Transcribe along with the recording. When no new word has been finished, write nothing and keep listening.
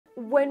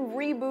When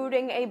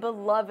rebooting a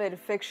beloved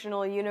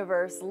fictional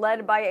universe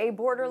led by a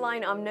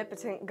borderline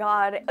omnipotent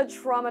god, a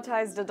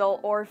traumatized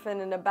adult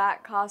orphan in a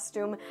bat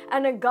costume,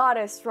 and a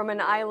goddess from an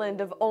island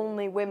of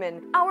only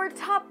women, our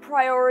top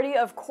priority,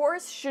 of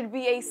course, should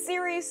be a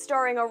series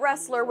starring a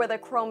wrestler with a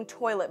chrome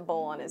toilet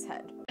bowl on his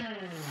head.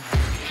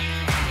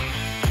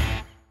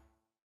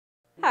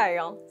 Hi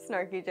y'all,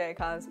 SnarkyJay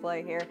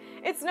cosplay here.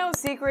 It's no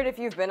secret if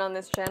you've been on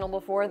this channel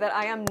before that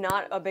I am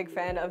not a big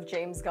fan of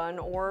James Gunn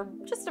or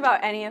just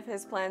about any of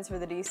his plans for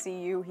the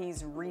DCU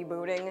he's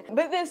rebooting.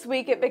 But this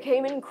week it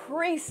became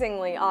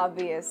increasingly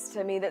obvious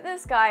to me that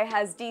this guy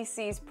has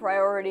DC's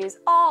priorities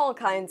all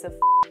kinds of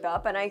f***ed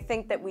up, and I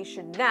think that we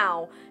should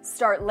now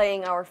start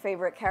laying our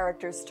favorite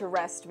characters to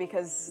rest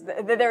because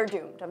they're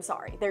doomed. I'm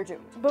sorry, they're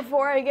doomed.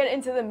 Before I get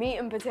into the meat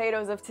and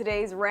potatoes of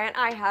today's rant,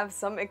 I have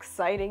some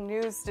exciting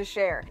news to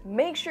share.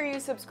 Make sure you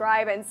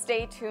subscribe and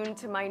stay tuned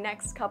to my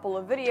next couple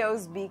of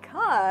videos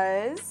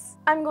because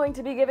I'm going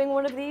to be giving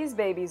one of these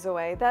babies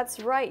away. That's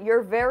right,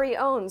 your very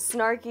own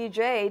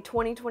SnarkyJay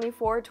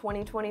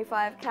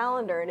 2024-2025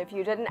 calendar, and if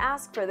you didn't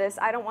ask for this,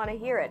 I don't want to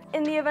hear it.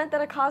 In the event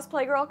that a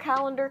cosplay girl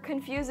calendar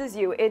confuses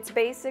you, it's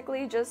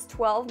basically just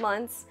 12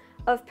 months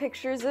of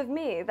pictures of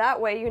me. That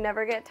way you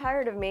never get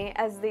tired of me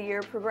as the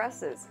year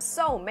progresses.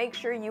 So make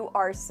sure you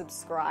are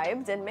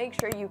subscribed and make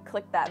sure you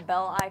click that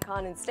bell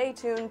icon and stay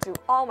tuned to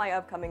all my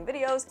upcoming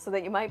videos so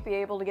that you might be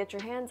able to get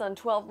your hands on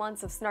 12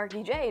 months of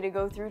SnarkyJay to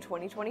go through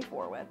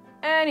 2024 with.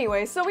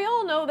 Anyway, so we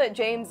all know that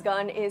James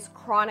Gunn is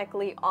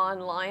chronically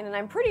online, and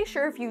I'm pretty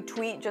sure if you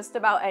tweet just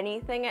about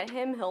anything at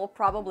him, he'll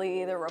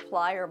probably either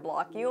reply or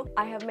block you.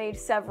 I have made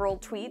several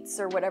tweets,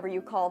 or whatever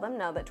you call them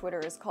now that Twitter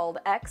is called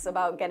X,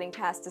 about getting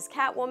cast as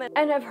Catwoman,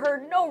 and have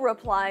heard no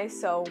reply,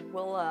 so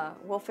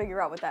we'll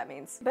figure out what that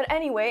means. But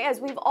anyway, as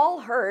we've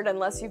all heard,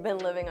 unless you've been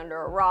living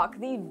under a rock,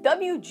 the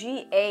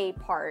WGA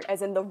part,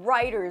 as in the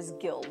Writers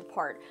Guild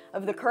part,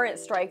 of the current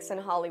strikes in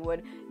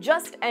Hollywood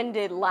just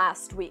ended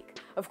last week.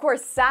 Of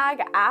course,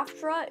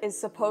 SAG-AFTRA is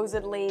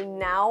supposedly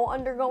now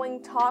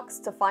undergoing talks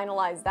to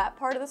finalize that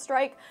part of the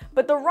strike,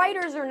 but the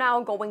writers are now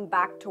going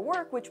back to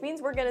work, which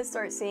means we're gonna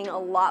start seeing a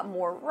lot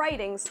more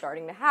writing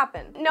starting to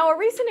happen. Now, a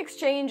recent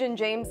exchange in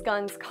James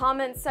Gunn's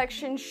comment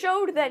section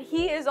showed that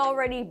he is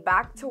already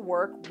back to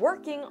work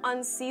working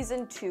on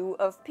season 2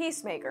 of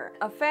Peacemaker.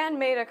 A fan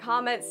made a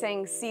comment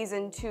saying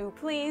season 2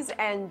 please,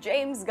 and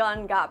James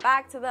Gunn got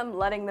back to them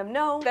letting them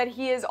know that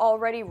he is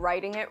already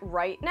writing it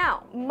right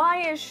now. My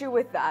issue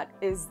with that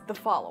is the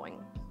following.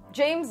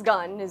 James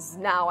Gunn is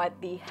now at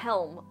the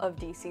helm of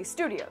DC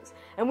Studios,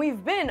 and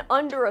we've been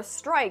under a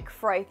strike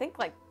for I think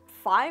like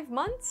 5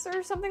 months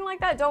or something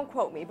like that, don't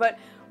quote me, but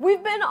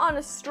we've been on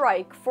a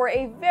strike for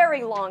a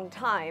very long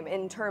time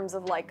in terms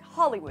of like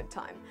Hollywood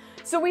time.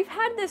 So we've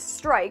had this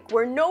strike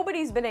where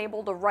nobody's been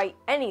able to write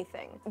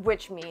anything,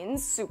 which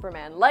means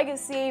Superman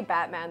Legacy,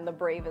 Batman the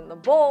Brave and the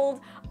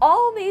Bold,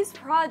 all these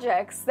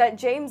projects that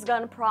James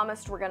Gunn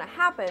promised were gonna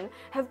happen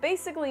have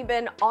basically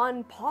been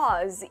on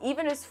pause,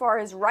 even as far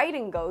as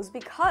writing goes,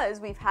 because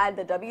we've had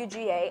the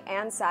WGA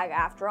and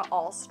SAG-AFTRA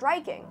all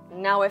striking.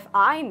 Now, if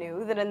I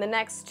knew that in the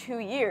next 2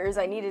 years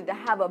I needed to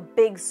have a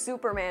big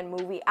Superman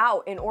movie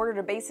out in order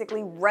to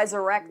basically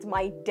resurrect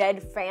my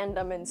dead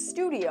fandom in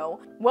studio,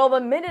 well, the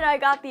minute I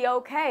got the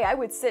okay, I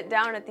would sit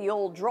down at the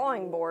old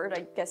drawing board,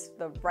 I guess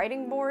the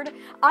writing board,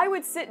 I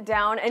would sit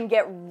down and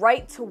get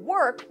right to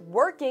work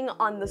working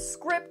on the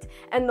script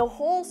and the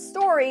whole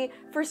story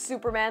for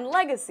Superman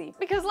Legacy.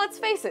 Because let's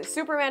face it,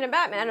 Superman and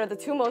Batman are the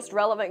two most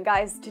relevant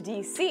guys to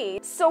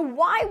DC, so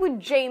why would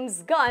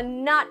James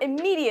Gunn not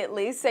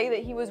immediately say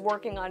that he was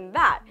working on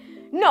that?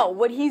 No,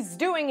 what he's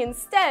doing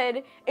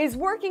instead is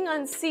working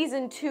on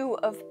season 2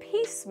 of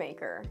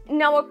Peacemaker.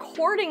 Now,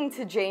 according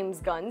to James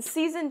Gunn,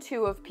 season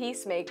 2 of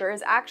Peacemaker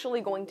is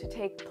actually going to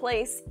take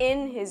place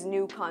in his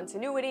new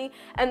continuity,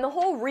 and the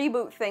whole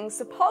reboot thing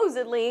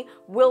supposedly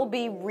will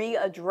be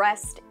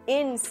readdressed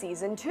in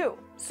season 2.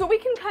 So we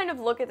can kind of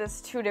look at this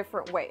 2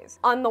 different ways.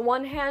 On the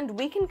one hand,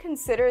 we can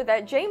consider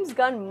that James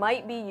Gunn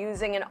might be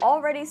using an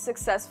already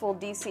successful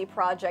DC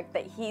project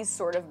that he's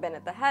sort of been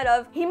at the head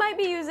of. He might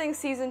be using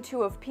season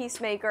 2 of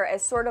Peacemaker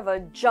as sort of a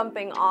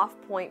jumping off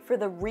point for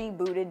the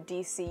rebooted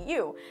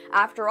DCU.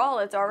 After all,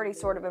 it's already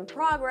sort of in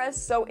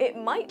progress, so it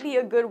might be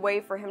a good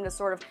way for him to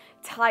sort of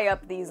tie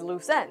up these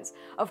loose ends.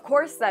 Of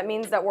course, that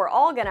means that we're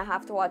all gonna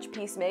have to watch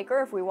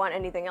Peacemaker if we want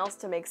anything else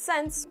to make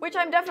sense, which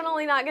I'm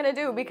definitely not gonna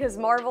do because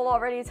Marvel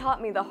already taught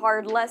me the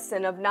hard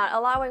lesson of not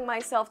allowing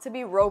myself to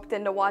be roped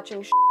into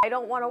watching shit I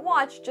don't want to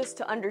watch just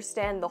to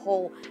understand the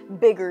whole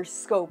bigger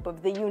scope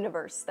of the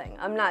universe thing.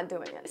 I'm not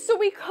doing it. So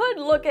we could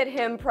look at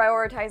him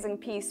prioritizing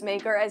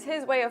Peacemaker as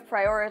his way of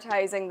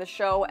prioritizing the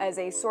show as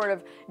a sort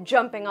of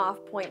jumping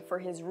off point for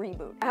his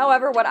reboot.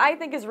 However, what I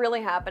think is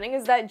really happening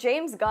is that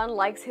James Gunn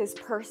likes his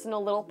personal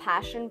personal little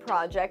passion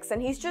projects,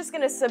 and he's just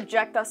gonna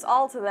subject us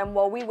all to them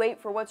while we wait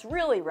for what's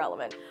really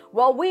relevant.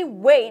 While we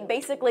wait,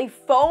 basically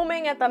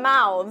foaming at the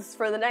mouths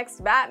for the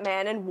next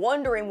Batman and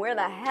wondering where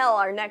the hell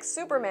our next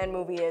Superman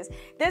movie is,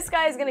 this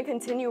guy is gonna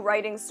continue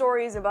writing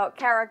stories about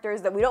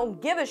characters that we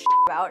don't give a shit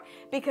about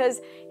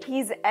because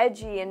he's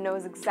edgy and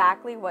knows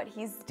exactly what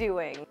he's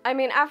doing. I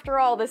mean, after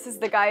all, this is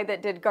the guy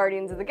that did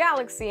Guardians of the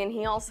Galaxy, and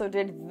he also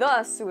did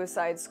The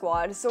Suicide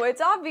Squad, so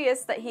it's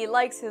obvious that he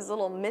likes his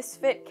little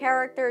misfit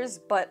characters,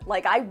 but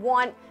like, I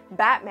want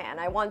Batman,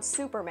 I want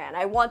Superman,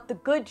 I want the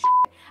good shit.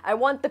 I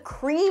want the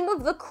cream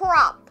of the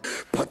crop.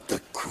 But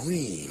the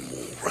cream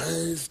will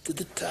rise to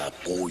the top,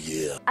 oh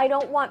yeah. I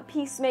don't want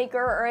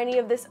Peacemaker or any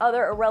of this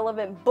other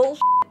irrelevant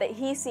bullshit that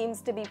he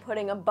seems to be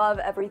putting above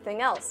everything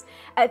else.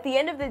 At the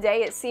end of the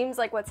day, it seems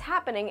like what's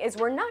happening is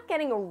we're not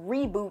getting a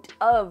reboot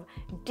of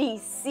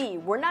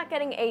DC. We're not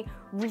getting a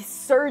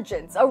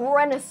resurgence, a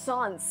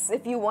renaissance,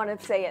 if you want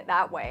to say it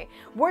that way.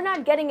 We're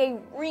not getting a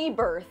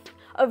rebirth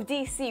of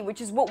DC, which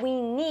is what we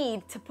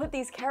need to put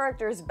these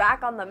characters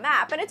back on the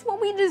map, and it's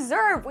what we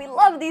deserve. We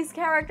love these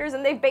characters,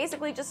 and they've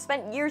basically just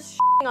spent years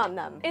shitting on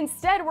them.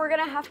 Instead, we're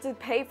gonna have to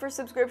pay for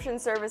subscription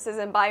services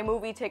and buy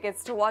movie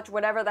tickets to watch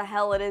whatever the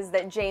hell it is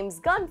that James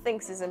Gunn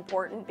thinks is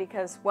important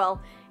because,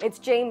 well, it's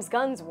James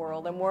Gunn's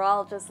world, and we're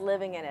all just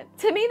living in it.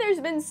 To me,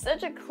 there's been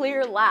such a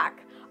clear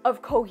lack of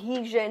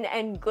cohesion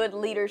and good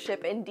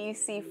leadership in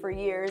DC for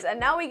years, and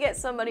now we get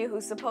somebody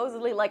who's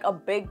supposedly like a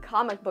big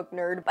comic book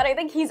nerd, but I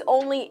think he's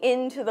only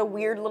into the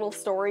weird little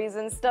stories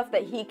and stuff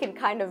that he can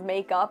kind of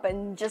make up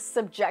and just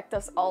subject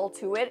us all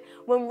to it,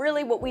 when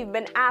really what we've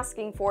been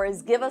asking for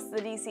is give us the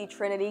DC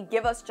Trinity,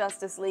 give us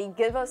Justice League,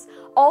 give us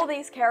all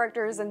these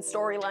characters and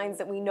storylines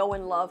that we know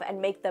and love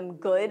and make them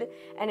good,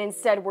 and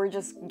instead we're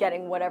just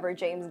getting whatever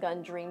James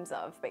Gunn dreams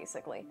of,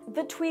 basically.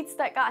 The tweets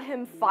that got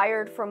him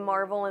fired from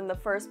Marvel in the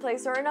first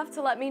place are enough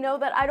to let me know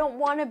that I don't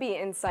want to be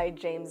inside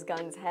James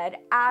Gunn's head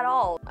at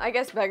all. I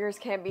guess beggars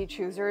can't be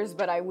choosers,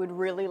 but I would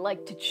really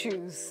like to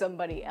choose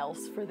somebody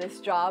else for this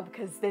job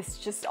because this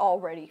just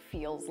already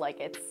feels like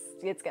it's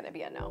gonna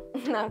be a no.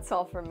 That's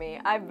all from me.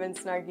 I've been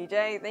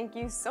SnarkyJay. Thank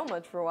you so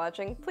much for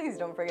watching. Please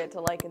don't forget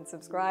to like and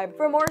subscribe.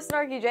 For more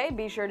SnarkyJay,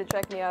 be sure to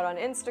check me out on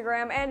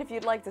Instagram, and if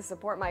you'd like to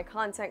support my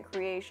content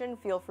creation,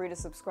 feel free to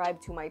subscribe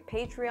to my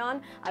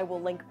Patreon. I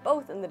will link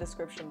both in the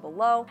description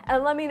below,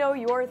 and let me know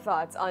your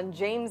thoughts on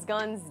James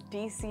Gunn's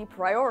DC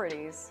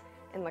priorities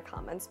in the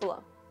comments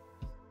below.